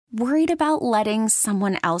Worried about letting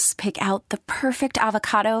someone else pick out the perfect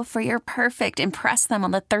avocado for your perfect impress them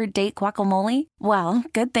on the third date guacamole? Well,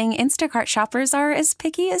 good thing Instacart shoppers are as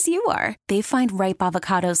picky as you are. They find ripe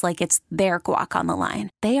avocados like it's their guac on the line.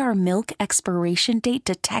 They are milk expiration date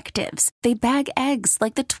detectives. They bag eggs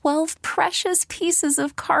like the 12 precious pieces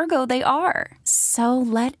of cargo they are. So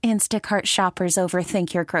let Instacart shoppers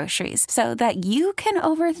overthink your groceries so that you can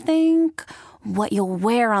overthink what you'll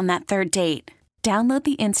wear on that third date. Download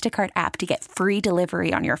the Instacart app to get free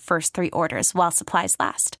delivery on your first 3 orders while supplies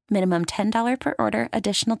last. Minimum $10 per order.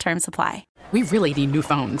 Additional terms apply. We really need new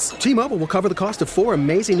phones. T-Mobile will cover the cost of 4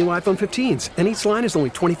 amazing new iPhone 15s, and each line is only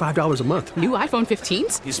 $25 a month. New iPhone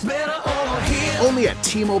 15s? It's better over here. Only at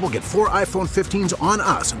T-Mobile, get 4 iPhone 15s on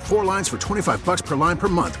us and 4 lines for $25 per line per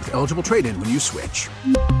month with eligible trade-in when you switch.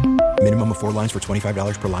 Minimum of 4 lines for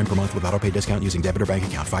 $25 per line per month with autopay discount using debit or bank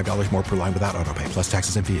account. $5 more per line without autopay, plus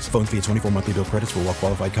taxes and fees. Phone fee at 24 monthly bill credits for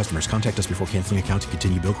well-qualified customers. Contact us before canceling account to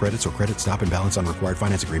continue bill credits or credit stop and balance on required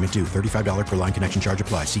finance agreement due. $35 per line connection charge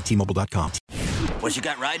applies. See T-Mobile.com. What you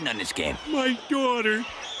got riding on this game? My daughter.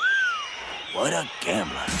 What a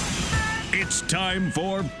gambler. It's time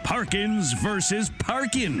for Parkins versus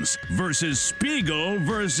Parkins versus Spiegel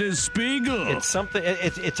versus Spiegel. It's something.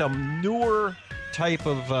 It's a newer type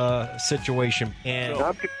of situation, and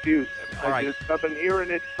I'm confused. I've been hearing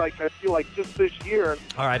it I feel like just this year.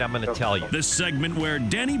 All right, I'm going to tell you. The segment where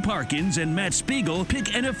Danny Parkins and Matt Spiegel pick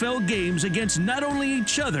NFL games against not only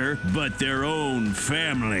each other, but their own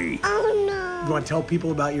family. Oh, no. You want to tell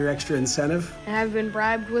people about your extra incentive? I've been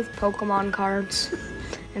bribed with Pokemon cards,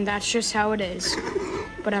 and that's just how it is.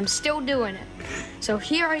 But I'm still doing it. So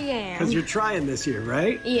here I am. Because you're trying this year,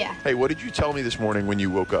 right? Yeah. Hey, what did you tell me this morning when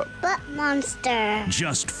you woke up? Butt monster.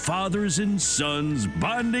 Just fathers and sons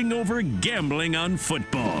bonding over gambling on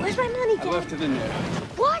football. Where's my money, Dad? I left it in there.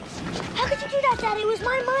 What? How could you do that, Daddy? It was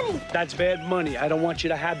my money. That's bad money. I don't want you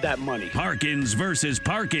to have that money. Parkins versus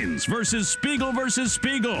Spiegel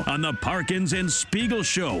on the Parkins and Spiegel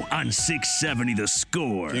Show on 670 The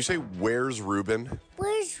Score. Can you say, where's Ruben?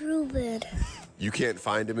 Where's Ruben? You can't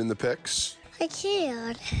find him in the pics? I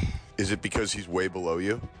can't. Is it because he's way below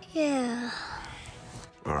you? Yeah.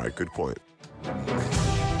 All right, good point.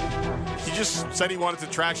 He just said he wanted to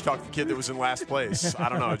trash talk the kid that was in last place. I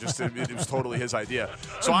don't know. It was totally his idea.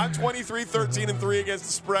 So I'm 23-13-3 against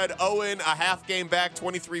the spread. Owen, a half game back,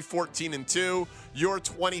 23-14-2. You're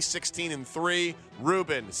 20-16-3.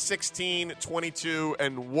 Ruben,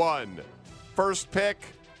 16-22-1. First pick,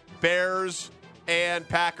 Bears and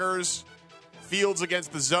Packers. Fields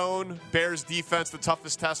against the zone. Bears defense, the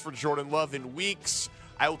toughest test for Jordan Love in weeks.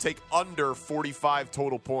 I will take under 45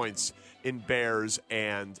 total points in Bears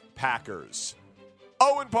and Packers.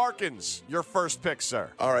 Owen Parkins, your first pick, sir.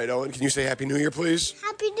 All right, Owen, can you say Happy New Year, please?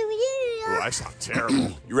 Happy New Year. Oh, I sound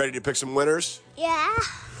terrible. You ready to pick some winners? Yeah.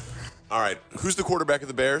 All right, who's the quarterback of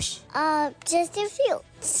the Bears? Justin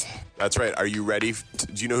Fields. That's right. Are you ready?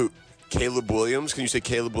 Do you know who? Caleb Williams. Can you say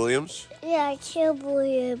Caleb Williams? Yeah, Caleb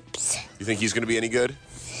Williams. You think he's going to be any good?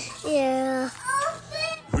 Yeah.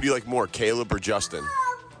 Who do you like more, Caleb or Justin?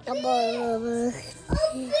 Caleb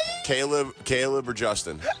or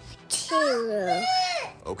Justin? Caleb.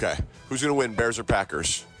 Okay. Who's going to win, Bears or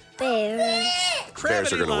Packers? Bears.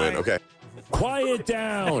 Bears are going to win. Okay. Quiet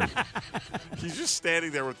down. He's just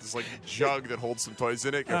standing there with this jug that holds some toys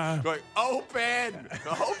in it, going, open.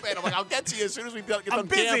 I'm like, I'll get to you as soon as we get done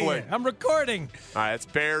gambling. I'm recording. All right, it's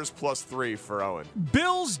Bears +3 for Owen.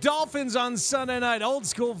 Bills Dolphins on Sunday night. Old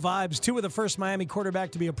school vibes. 2 of the first Miami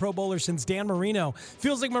quarterback to be a Pro Bowler since Dan Marino.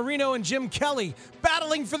 Feels like Marino and Jim Kelly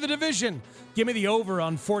battling for the division. Give me the over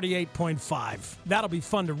on 48.5. That'll be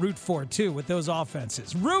fun to root for, too, with those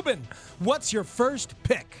offenses. Ruben, what's your first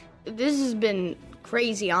pick? This has been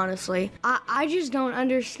crazy, honestly. I just don't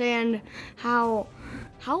understand how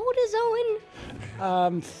old is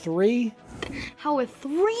Owen? 3. How a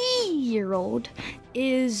 3-year-old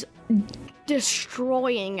is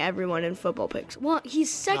destroying everyone in football picks. Well,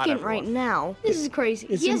 he's second right now. This is crazy.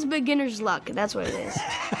 He has beginner's luck. That's what it is.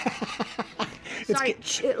 Sorry,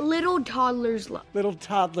 little toddler's luck. Little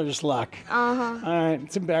toddler's luck. Uh-huh. All right.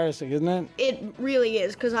 It's embarrassing, isn't it? It really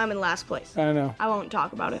is, because I'm in last place. I know. I won't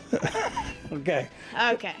talk about it. Okay.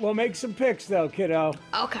 Okay. We'll make some picks, though, kiddo.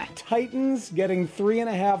 Okay. Titans getting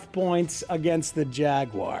 3.5 points against the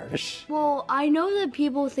Jaguars. Well, I know that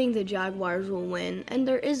people think the Jaguars will win, and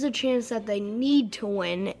there is a chance that they need to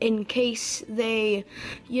win in case they,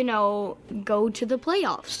 go to the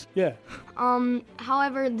playoffs. Yeah.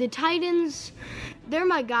 However, the Titans, they're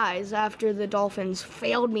my guys after the Dolphins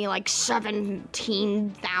failed me like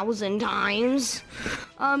 17,000 times.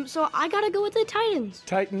 So I got to go with the Titans.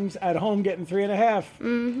 Titans at home getting 3.5.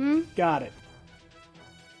 Mm-hmm. Got it.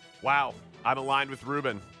 Wow. I'm aligned with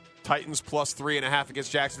Ruben. Titans plus 3.5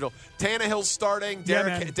 against Jacksonville. Tannehill's starting.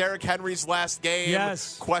 Derrick Henry's last game.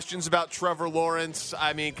 Yes. Questions about Trevor Lawrence.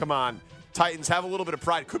 I mean, come on. Titans have a little bit of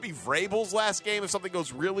pride. Could be Vrabel's last game. If something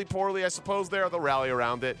goes really poorly, I suppose they'll rally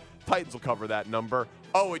around it. Titans will cover that number.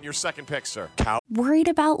 Oh, and your second pick, sir. Worried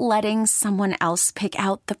about letting someone else pick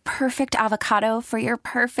out the perfect avocado for your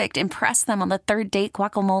perfect impress them on the third date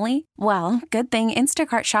guacamole? Well, good thing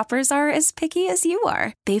Instacart shoppers are as picky as you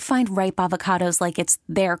are. They find ripe avocados like it's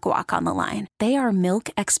their guac on the line. They are milk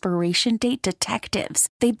expiration date detectives.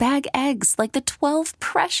 They bag eggs like the 12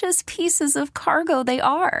 precious pieces of cargo they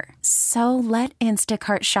are. So let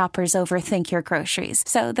Instacart shoppers overthink your groceries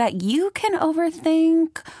so that you can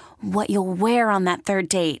overthink what you'll wear on that third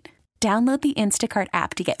date. Download the Instacart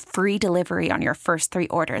app to get free delivery on your first 3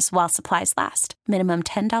 orders while supplies last. Minimum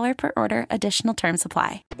 $10 per order. Additional terms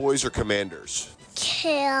apply. Cowboys or Commanders?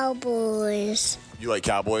 Cowboys. You like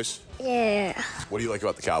Cowboys? Yeah. What do you like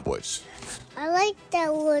about the Cowboys? I like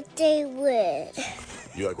that when they win.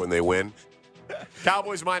 You like when they win?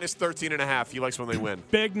 Cowboys minus 13.5. He likes when they win.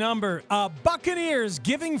 Big number. Buccaneers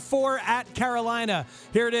giving 4 at Carolina.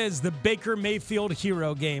 Here it is, the Baker Mayfield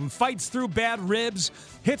hero game. Fights through bad ribs,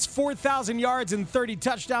 hits 4,000 yards and 30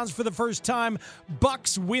 touchdowns for the first time.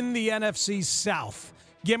 Bucs win the NFC South.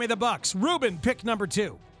 Give me the Bucs. Ruben, pick number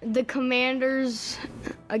 2. The Commanders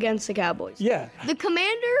against the Cowboys. Yeah. The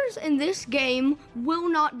Commanders in this game will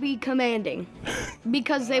not be commanding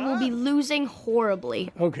because they will be losing horribly.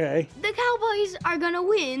 Okay. The Cowboys are going to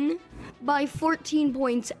win by 14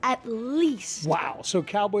 points at least. Wow. So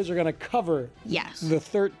Cowboys are going to cover Yes. the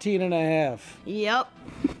 13.5 Yep.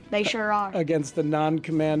 They sure are. against the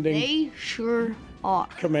non-commanding They sure are.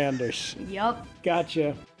 Commanders. Yep.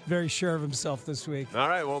 Gotcha. Very sure of himself this week. All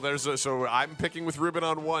right, well, so I'm picking with Ruben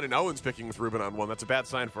on 1, and Owen's picking with Ruben on 1. That's a bad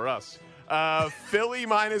sign for us. Philly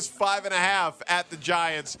minus 5.5 at the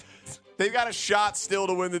Giants. They've got a shot still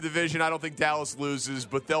to win the division. I don't think Dallas loses,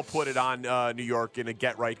 but they'll put it on New York in a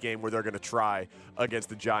get-right game where they're going to try against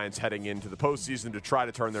the Giants heading into the postseason to try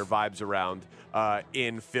to turn their vibes around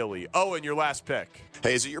in Philly. Owen, your last pick.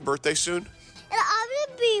 Hey, is it your birthday soon? And I'm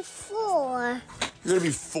going to be 4. You're going to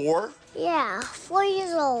be 4? Yeah, 4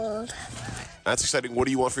 years old. That's exciting. What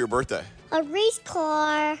do you want for your birthday? A race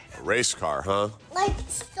car. A race car, huh? Like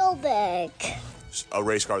so big. A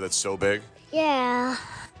race car that's so big? Yeah.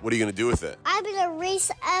 What are you going to do with it? I'm going to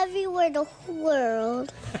race everywhere in the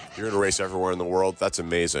world. You're going to race everywhere in the world? That's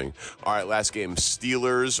amazing. All right, last game.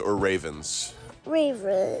 Steelers or Ravens?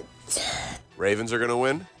 Ravens. Ravens are going to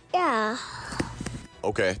win? Yeah.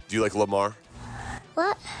 Okay. Do you like Lamar?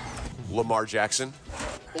 What? Lamar Jackson?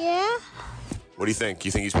 Yeah. What do you think?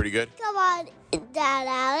 You think he's pretty good? Come on,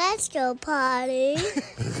 Dada, let's go party.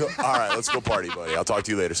 All right, let's go party, buddy. I'll talk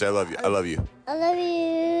to you later. Say I love you. I love you. I love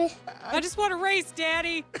you. I just want to race,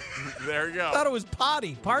 Daddy. There you go. I thought it was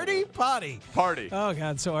potty. Party? Potty. Party. Oh,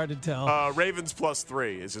 God, so hard to tell. Ravens plus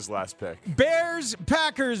 3 is his last pick. Bears,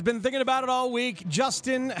 Packers, been thinking about it all week.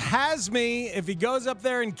 Justin has me. If he goes up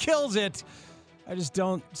there and kills it, I just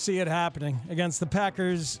don't see it happening against the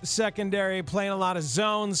Packers secondary, playing a lot of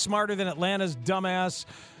zones, smarter than Atlanta's dumbass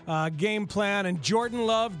game plan, and Jordan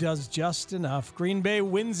Love does just enough. Green Bay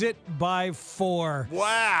wins it by 4.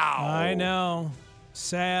 Wow. I know.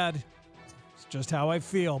 Sad. It's just how I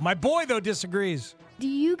feel. My boy, though, disagrees. Do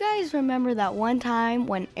you guys remember that one time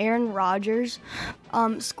when Aaron Rodgers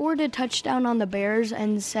scored a touchdown on the Bears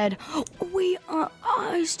and said,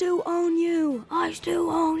 I still own you. I still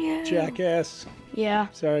own you. Jackass. Yeah.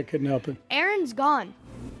 Sorry, I couldn't help it. Aaron's gone.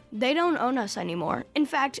 They don't own us anymore. In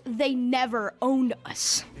fact, they never owned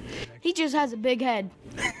us. He just has a big head.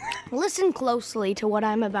 Listen closely to what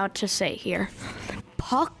I'm about to say here.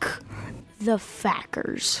 Puck the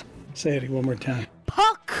Fackers. Say it one more time.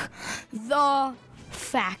 Puck the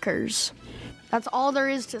Fackers. That's all there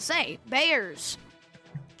is to say. Bears.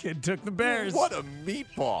 Kid took the Bears. What a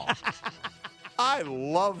meatball. I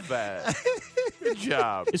love that. Good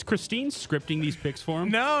job. Is Christine scripting these picks for him?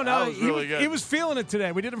 No, That was really good. He was feeling it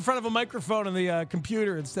today. We did it in front of a microphone on the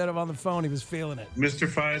computer instead of on the phone. He was feeling it. Mr.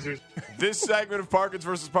 Pfizer. This segment of Parkins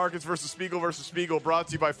versus Spiegel brought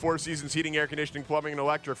to you by Four Seasons Heating, Air Conditioning, Plumbing, and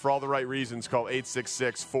Electric. For all the right reasons, call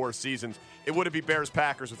 866-4Seasons. It wouldn't be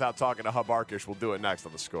Bears-Packers without talking to Hub Arkish. We'll do it next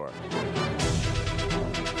on The Score.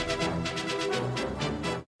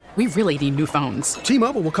 We really need new phones.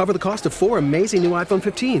 T-Mobile will cover the cost of 4 amazing new iPhone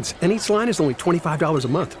 15s, and each line is only $25 a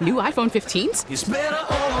month. New iPhone 15s? It's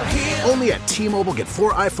better over here. Only at T-Mobile, get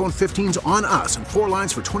 4 iPhone 15s on us and 4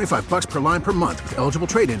 lines for $25 per line per month with eligible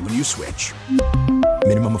trade-in when you switch.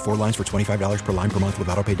 Minimum of 4 lines for $25 per line per month with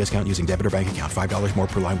autopay discount using debit or bank account. $5 more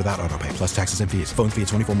per line without autopay, plus taxes and fees. Phone fee at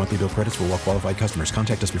 24 monthly bill credits for well-qualified customers.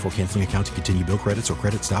 Contact us before canceling account to continue bill credits or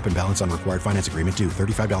credit stop and balance on required finance agreement due.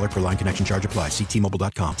 $35 per line connection charge applies. See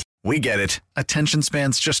T-Mobile.com. We get it. Attention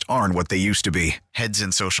spans just aren't what they used to be. Heads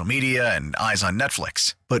in social media and eyes on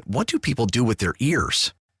Netflix. But what do people do with their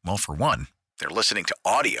ears? Well, for one, they're listening to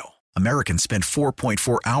audio. Americans spend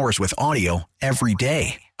 4.4 hours with audio every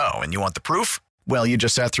day. Oh, and you want the proof? Well, you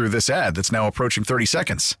just sat through this ad that's now approaching 30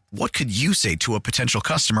 seconds. What could you say to a potential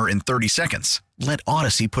customer in 30 seconds? Let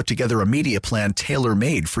Odyssey put together a media plan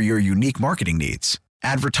tailor-made for your unique marketing needs.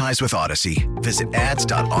 Advertise with Odyssey. Visit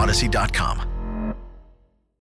ads.odyssey.com.